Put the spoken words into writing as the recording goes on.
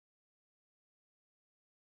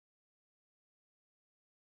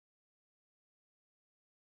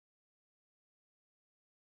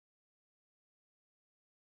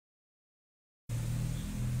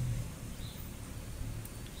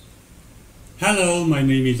Hello, my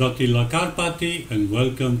name is Attila and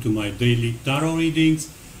welcome to my daily tarot readings,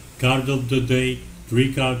 card of the day,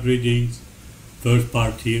 3 card readings. First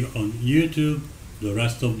part here on YouTube, the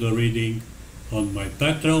rest of the reading on my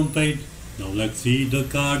Patreon page. Now let's see the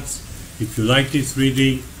cards. If you like this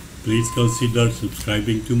reading, please consider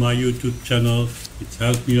subscribing to my YouTube channel. It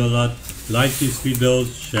helps me a lot. Like these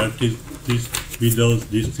videos, share these videos,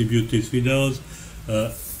 distribute these videos,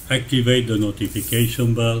 activate the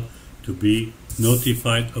notification bell to be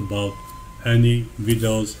notified about any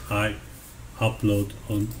videos I upload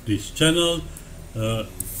on this channel.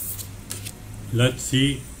 Let's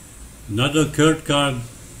see another card.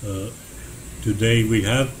 Today we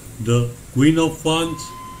have the Queen of Wands,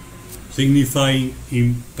 signifying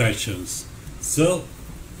impatience. So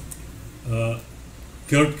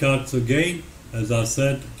cards again, as I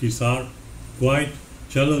said, these are quite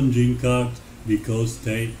challenging cards because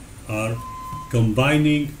they are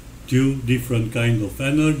combining two different kinds of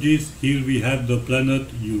energies. Here we have the planet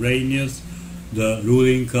Uranus, the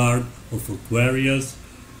ruling card of Aquarius,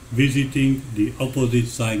 visiting the opposite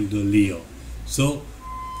sign, the Leo. So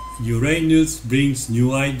Uranus brings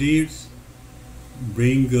new ideas,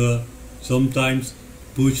 sometimes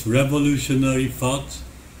push revolutionary thoughts,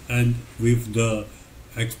 and with the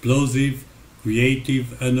explosive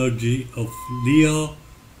creative energy of Leo,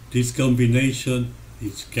 this combination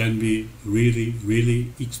can be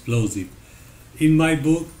really explosive. In my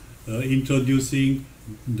book, introducing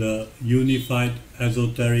the unified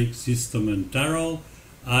esoteric system and tarot,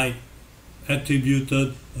 I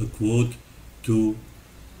attributed a quote to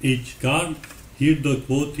each card. Here the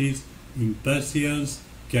quote is, "Impatience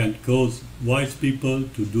can cause wise people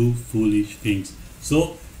to do foolish things."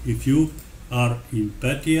 So if you are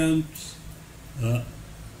impatient,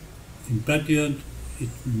 it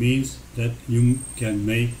means that you can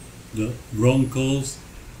make the wrong calls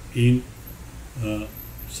in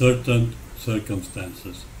certain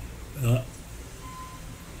circumstances.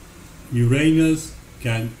 Uranus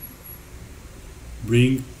can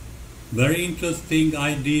bring very interesting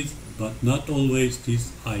ideas, but not always these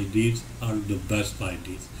ideas are the best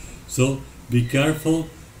ideas. So be careful.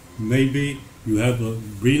 Maybe you have a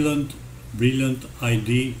brilliant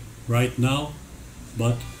idea right now,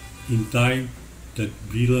 but in time that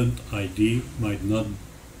brilliant idea might not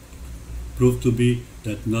prove to be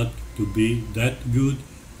that good,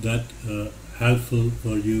 that helpful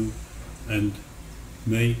for you, and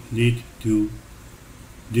may lead to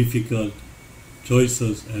difficult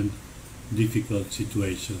choices and difficult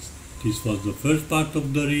situations. This was the first part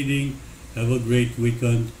of the reading. Have a great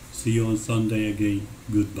weekend. See you on Sunday again.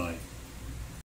 Goodbye.